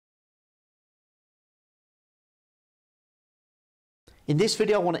In this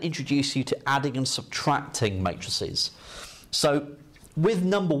video, I want to introduce you to adding and subtracting matrices. So with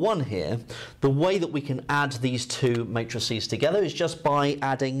number 1 here, the way that we can add these two matrices together is just by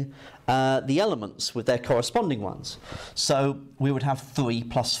adding the elements with their corresponding ones. So we would have 3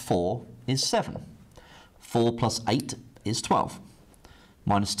 plus 4 is 7. 4 plus 8 is 12.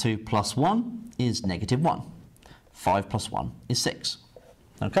 Minus 2 plus 1 is negative 1. 5 plus 1 is 6.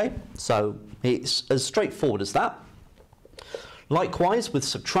 Okay, so it's as straightforward as that. Likewise with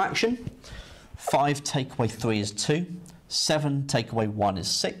subtraction, 5 take away 3 is 2. 7 take away 1 is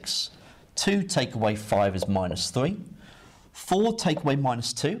 6. 2 take away 5 is minus 3. 4 take away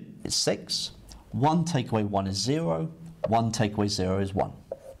minus 2 is 6. 1 take away 1 is 0. 1 take away 0 is 1.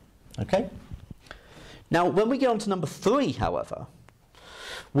 Okay? Now, when we get on to number 3, however,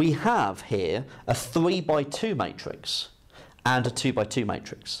 we have here a 3 by 2 matrix and a 2 by 2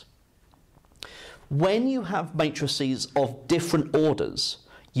 matrix. When you have matrices of different orders,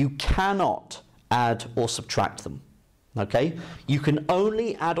 you cannot add or subtract them. Okay? You can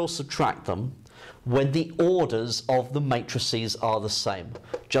only add or subtract them when the orders of the matrices are the same,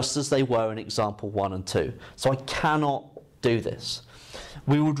 just as they were in example 1 and 2. So I cannot do this.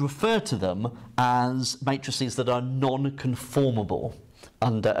 We would refer to them as matrices that are non-conformable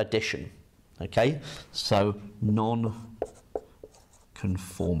under addition. Okay? So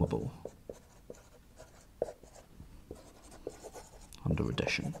non-conformable under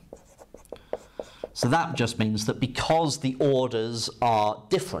addition. So that just means that because the orders are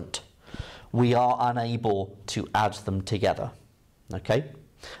different, we are unable to add them together. Okay?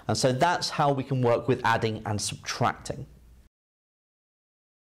 And so that's how we can work with adding and subtracting.